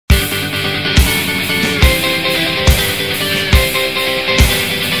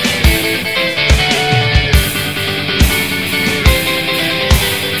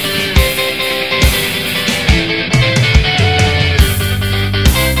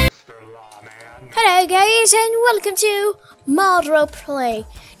Hi guys, and welcome to Mod Roleplay.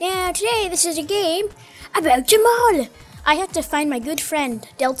 Now today this is a game about Gmod. I have to find my good friend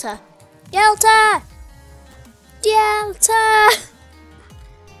Delta. Delta! Delta!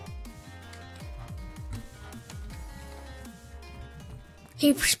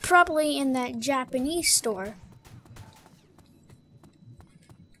 He's probably in that Japanese store.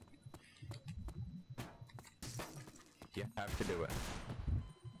 You have to do it.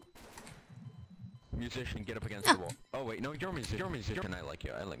 Musician, get up against the wall. Oh wait, no, you're a musician. You're a musician. I like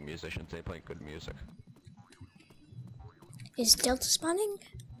you. I like musicians. They play good music. Is Delta spawning?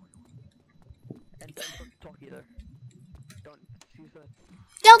 And don't talk either. Don't. She's a...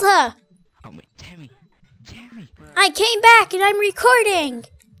 Delta! Oh wait, Tammy. Tammy. I came back and I'm recording.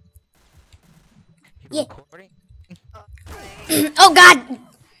 You're Yeah. recording? Oh God!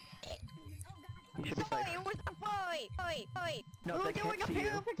 You should be safe. No, they can't see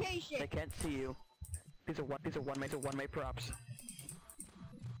you. They can't see you. These are one-way props.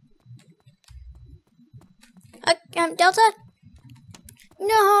 Delta?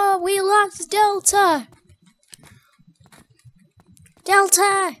 No, we lost Delta.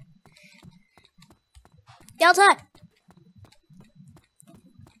 Delta. Delta.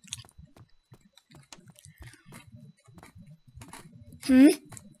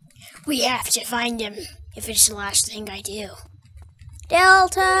 We have to find him if it's the last thing I do.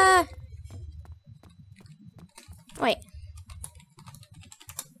 Delta. Wait.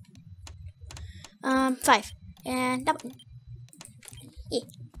 5. And that one. Yeah.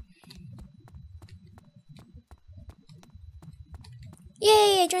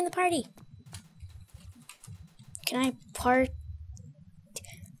 Yay, I joined the party. Can I party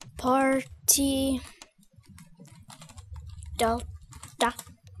Delta?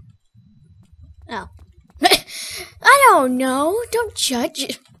 Oh. I don't know. Don't judge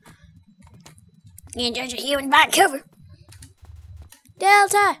it. Can't judge a human by cover.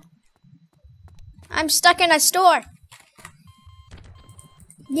 Delta! I'm stuck in a store.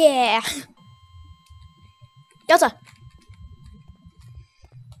 Yeah. Delta!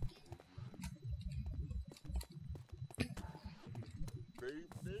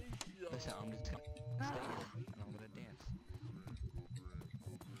 Listen, I'm just gonna stay here and I'm gonna dance.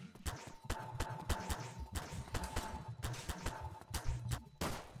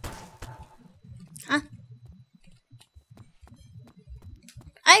 Huh?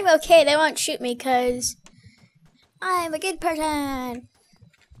 I'm okay, they won't shoot me because I'm a good person.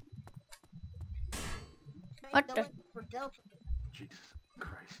 What the? Jesus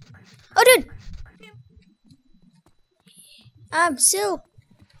Christ. Oh, dude!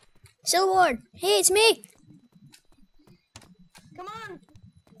 Sil Ward. Hey, it's me. Come on!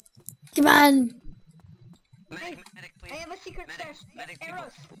 Come on. Medic, please. I have a secret stash. Medic,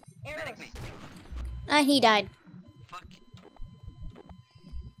 Arrows. Arrows. Medic me. And he died. Fuck.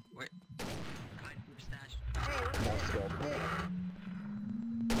 Where? Stash.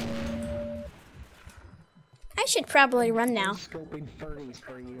 I should probably run now. Scoping furries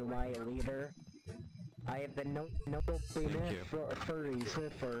for you, my leader. I have been scoping for furries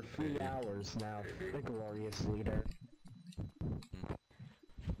for 3 hours now. The glorious leader.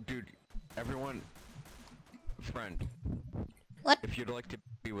 Dude, everyone, friend, What? if you'd like to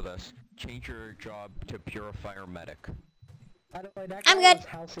be with us, change your job to purifier medic. By the way, that I'm guy good. was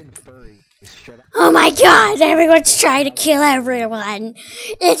housing furries. Should I? Oh my God! Everyone's trying to kill everyone.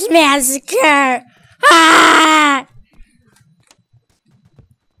 It's massacre. Ah!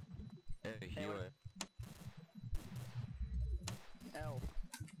 Hey, heal it. L.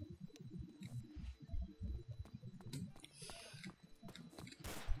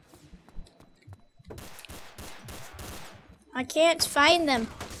 I can't find them.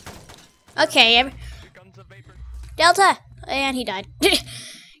 Okay, Here comes a vapor. Delta! And he died.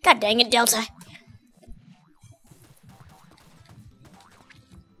 God dang it, Delta.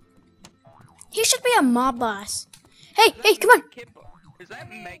 He should be a mob boss. Hey, come on. Is that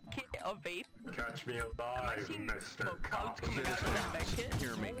med kit a vape? Catch me alive, Mr. Cop.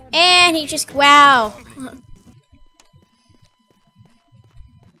 Hear me. And he just, wow.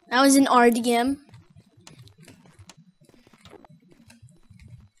 That was an RDM.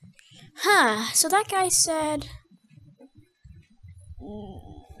 Huh, so that guy said,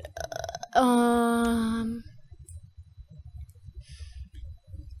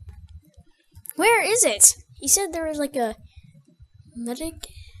 where is it? He said there was like a medic.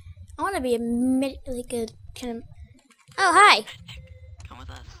 I want to be a like a kind of. Oh, hi. Come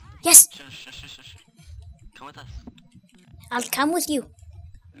with us. Yes, Shh. Come with us. I'll come with you.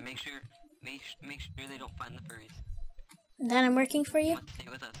 Make sure they don't find the furries. Then I'm working for you. Come on, stay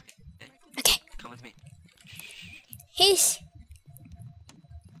with us. Okay. Come Come with me. He's...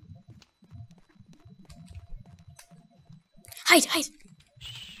 Hide, hide.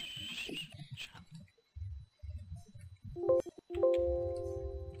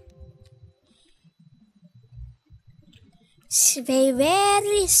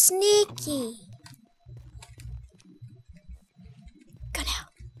 Very sneaky. Go now.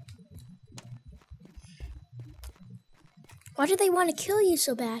 Why do they want to kill you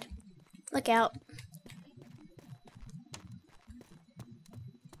so bad? Look out.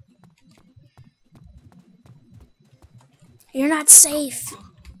 You're not safe.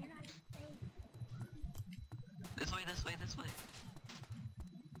 This way, this way, this way.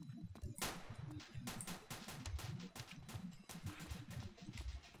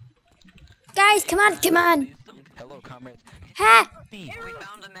 Guys, come on, come on. Hello, comrade. Ha! We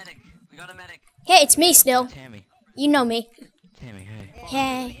found a medic. We got a medic. Hey, it's me still. Tammy. You know me. Tammy, hey.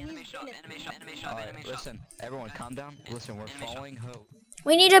 Hey. Enemy shot, enemy shot, enemy shot, Alright, enemy shot. listen. Everyone, calm down. Listen, we're following Hope.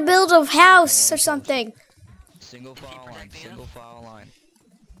 We need to build a house or something. Single file line. Single file line.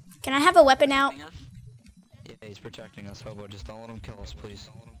 Can I have a weapon out? Yeah, he's protecting us, Hobo. Just don't let him kill us, please.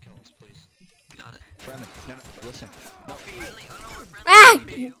 Don't let him kill us, please. Got it. Friendly. No, no, listen. No. Friendly, oh no, we're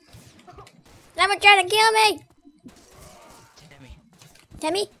friendly. Ah! Someone trying to kill me. Tammy.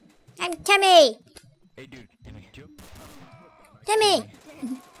 Timmy? I'm Timmy. Hey, dude. Tammy. Timmy.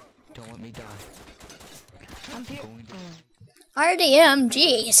 Don't let me die. I'm going to... RDM,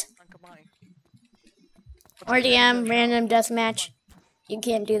 jeez. RDM, random deathmatch. You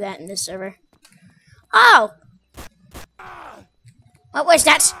can't do that in this server. Oh! What was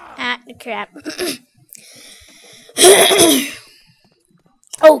that? Ah, crap.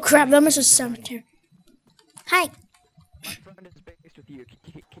 Oh, crap, that must have sounded terrible. Hi. My friend is based with you.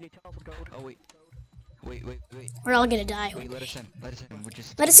 Can you tell us the code? Oh, wait. Wait. We're all gonna die. Wait, let us in. Let us in. We're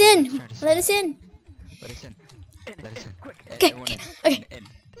just... Let us in. Let us in. Let us in. Let us in. Okay, Everyone okay, in. okay. In.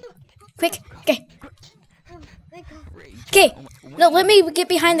 Quick, okay. Rage. Okay. Oh my- No, let me get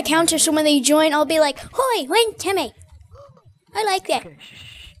behind the counter so when they join, I'll be like, "Hoi, wait, Timmy." I like that.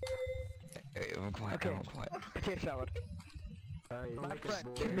 Hey, I'm quiet. Okay. I'm quiet. Potato salad. My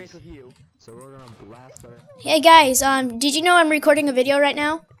friend is based with you. So we're gonna blast her. Hey guys, did you know I'm recording a video right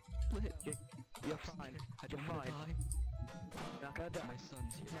now? You're fine. You're fine. You're not gonna die. My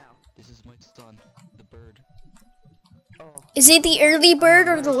son's here. Now. This is my son, the bird. Oh. Is it the early bird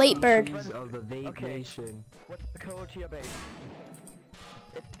or the late bird? Of the vape nation. What's the code to your base?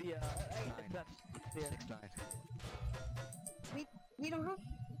 It's the Nine. 6'9". We don't know.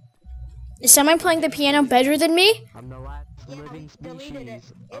 Is someone playing the piano better than me? I'm the last Yeah, living we deleted it.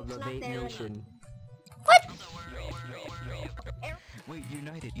 species of the It's not vape there nation. What? Wait,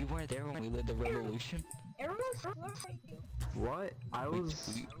 United, you weren't there when we led the revolution? What? I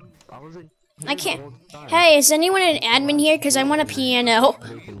wasn't. I can't. Hey, is anyone an admin here? Cause I want a piano.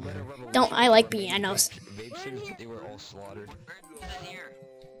 Don't I like pianos? Vape shoes, but they were all slaughtered. Bird in here.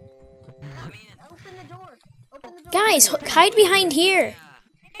 Let me in. Open the door. Open the door. Guys, hide behind here.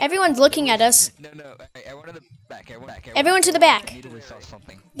 Everyone's looking at us. No, I went to the back. I went back. Everyone to the back. I immediately saw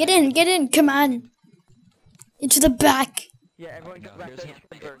something. Get in, come on. Into the back. Yeah, everyone get back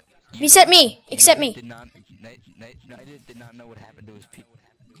there. Bird. Except me, except me. United did not know what happened to his people.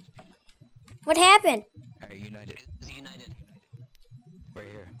 What happened? Alright, United. It's United. Right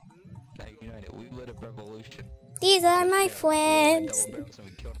here. Alright, United, we led a revolution. These are my friends. Double barrels and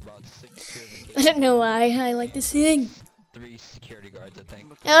we killed about 6 security I don't know why I like to sing. 3 security guards, I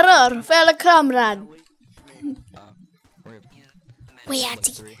think. Error, fellow comrade. Rip. We had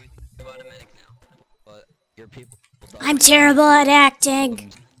to. 3. We bought a medic now. But your people died. I'm terrible at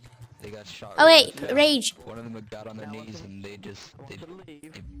acting. They got shot. Oh really wait, fast. rage. One of them got on their knees and they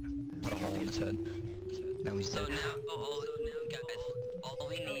put a hole in his head. Now he's So dead. now, guys, all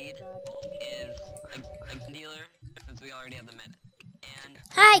we need is a dealer, since we already have the medic. And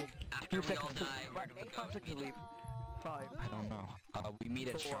Hi. after we all die, where do we go? We meet Five. I don't know. We meet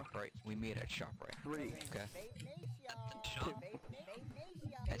at ShopRite. We meet at ShopRite. 3. Okay. at the shop.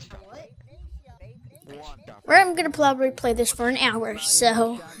 At ShopRite. 1. We're gonna probably play this for an hour,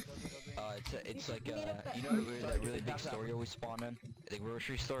 so. It's like you know where that really big store you always spawn in? The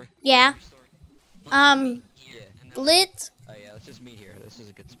grocery store? Yeah. Yeah. Lit. Oh yeah, let's just meet here. This is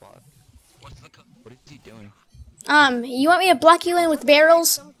a good spot. What's the code? What is he doing? You want me to block you in with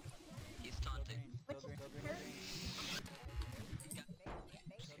barrels? He's taunting.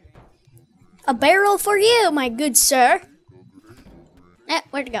 A barrel for you, my good sir.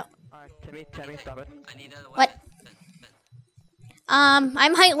 Where'd it go? Alright, Timmy, stop it. I need a weapon. What? I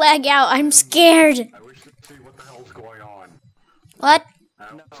might lag out. I'm scared. I wish to see what the hell's going on. What? I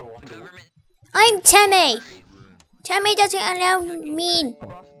also want to... Government. I'm Timmy. Timmy doesn't allow meanies.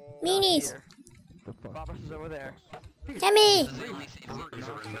 Bobbers is over there. Timmy. The only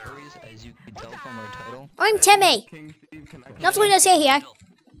furries, as you can tell from our title. I'm Timmy. King Steve, can I That's what I say here.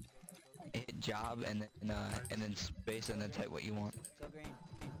 Hit job and then space and then type what you want.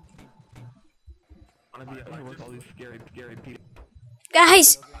 wanna be out here with all these scary people?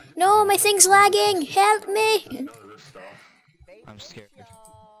 Guys, no, my thing's lagging. Help me. I'm scared.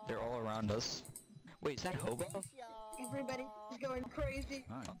 They're all around us. Wait, is that Hobo? Everybody is going crazy.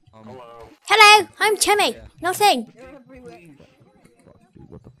 Hello. Hello, I'm Timmy. Nothing. They're everywhere.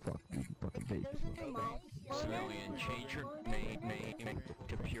 What the fuck? You fucking baby. Civilian, change your name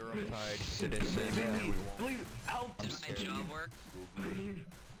to purified citizen. Please help. Does my job work?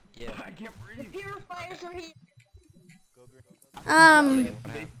 Yeah. I can't The breathe. purifiers are here.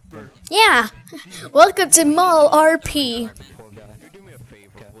 Yeah. Welcome to Mall RP. Poor guy. Do me a favor,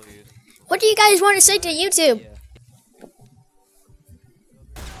 please. What do you guys want to say to YouTube?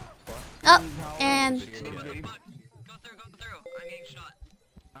 Oh, and Go through. I'm getting shot.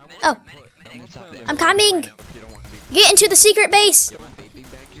 oh, Medic. I'm coming. If you don't want to be Get into the secret base. baby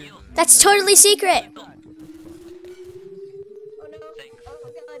back here. That's totally secret. Oh no.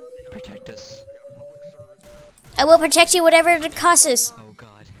 Oh god. Protect us. I will protect you whatever it costs. Oh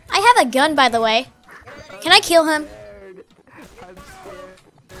god. I have a gun, by the way. Can I kill him?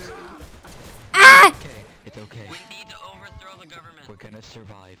 Ah! Okay, it's okay. We need to overthrow the government. We're gonna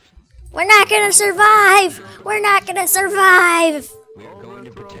survive. We're not gonna survive. We're not gonna survive. We are going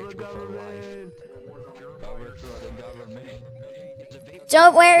to protect you for life. Overthrow the government. There's a vape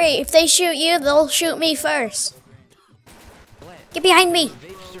Don't worry. If they shoot you, they'll shoot me first. Get behind me.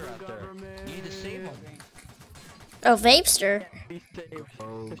 vapester out there. You need to save him. Oh, Vapester. Be safe.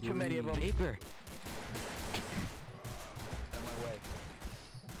 There's too many of them. Vapor. On my way.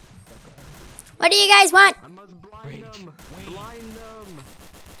 What do you guys want? I must blind them. Blind them.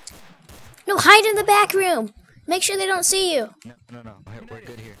 No, hide in the back room. Make sure they don't see you. No. We're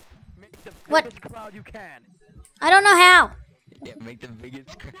good here. Make the What? biggest crowd you can. I don't know how. Yeah, make the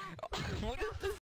biggest. What is this?